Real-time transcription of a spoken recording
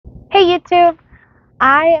Hey YouTube!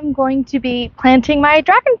 I am going to be planting my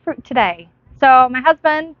dragon fruit today. So my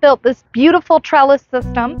husband built this beautiful trellis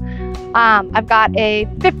system. I've got a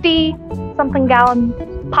 50-something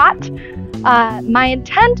gallon pot. My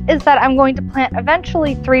intent is that I'm going to plant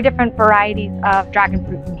eventually 3 different varieties of dragon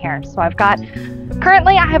fruit in here. So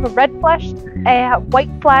currently I have a red fleshed, a white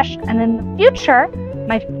fleshed, and in the future,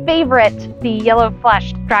 my favorite, the yellow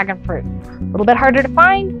fleshed dragon fruit. A little bit harder to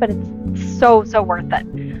find, but it's so worth it.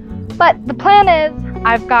 But the plan is,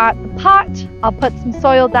 I've got the pot, I'll put some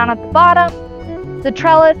soil down at the bottom, the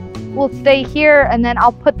trellis will stay here, and then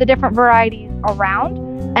I'll put the different varieties around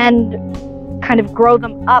and kind of grow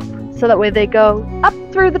them up so that way they go up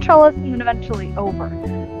through the trellis and then eventually over.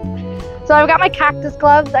 So I've got my cactus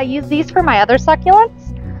gloves. I use these for my other succulents.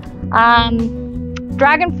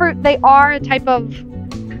 Dragon fruit, they are a type of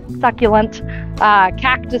succulent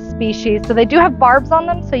cactus species, so they do have barbs on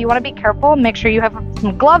them, so you want to be careful and make sure you have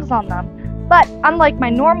some gloves on them. But unlike my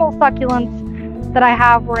normal succulents that I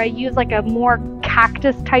have where I use like a more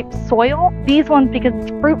cactus type soil, these ones, because it's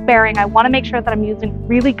fruit bearing, I want to make sure that I'm using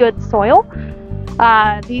really good soil.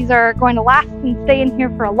 These are going to last and stay in here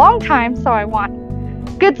for a long time, so I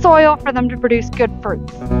want good soil for them to produce good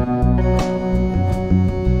fruits.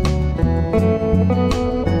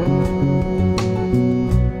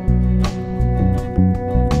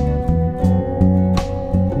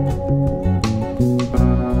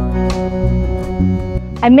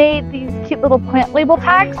 I made these cute little plant label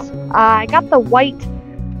tags. I got the white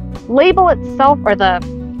label itself, or the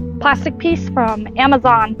plastic piece, from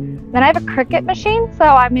Amazon. Then I have a Cricut machine, so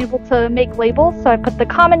I'm able to make labels. So I put the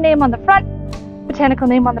common name on the front, botanical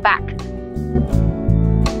name on the back.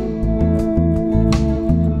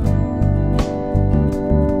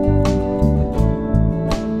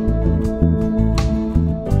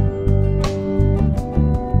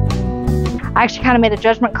 I actually kind of made a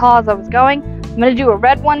judgment call as I was going. I'm going to do a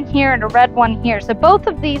red one here and a red one here. So both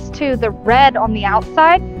of these two, the red on the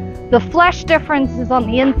outside, the flesh difference is on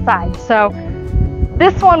the inside. So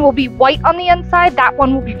this one will be white on the inside, that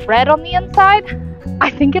one will be red on the inside. I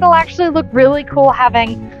think it'll actually look really cool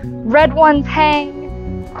having red ones hang,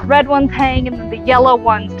 and then the yellow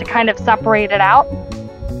ones to kind of separate it out.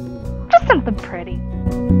 Just something pretty.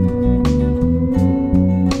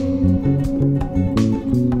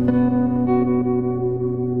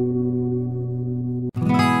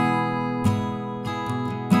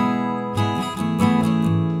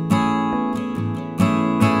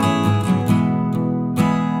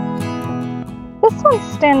 This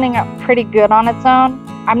one's standing up pretty good on its own.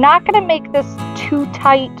 I'm not going to make this too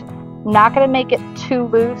tight. I'm not going to make it too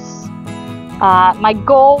loose. My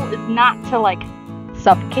goal is not to like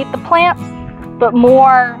suffocate the plant, but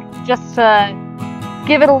more just to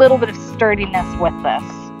give it a little bit of sturdiness with this.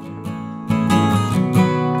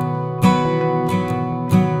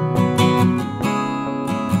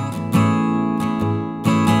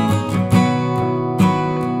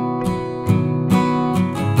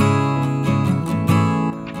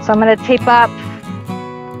 So I'm going to tape up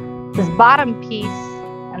this bottom piece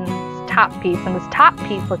and this top piece. And this top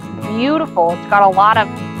piece looks beautiful. It's got a lot of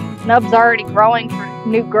nubs already growing for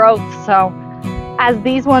new growth. So as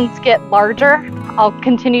these ones get larger, I'll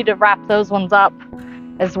continue to wrap those ones up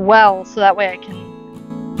as well. So that way I can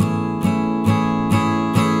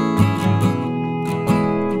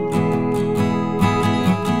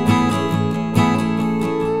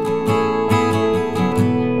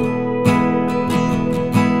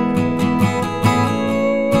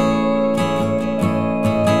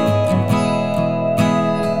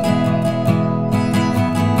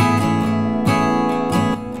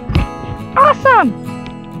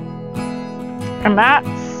And that's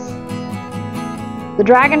the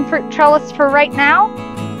dragon fruit trellis for right now.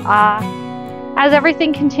 As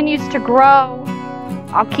everything continues to grow,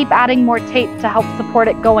 I'll keep adding more tape to help support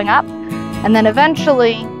it going up. And then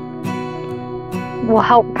eventually, we'll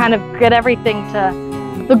help kind of get everything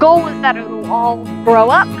to... The goal is that it'll all grow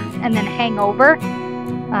up and then hang over.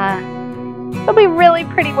 It'll be really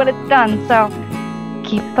pretty when it's done, so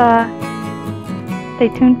stay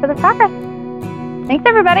tuned for the progress. Thanks,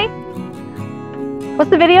 everybody. What's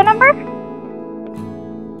the video number?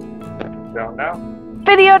 Don't know.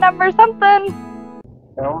 Video number something.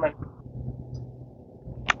 Filming.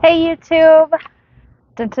 Hey YouTube.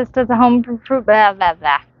 Dentist does a home fruit, blah blah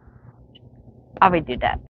blah. I'll redo that.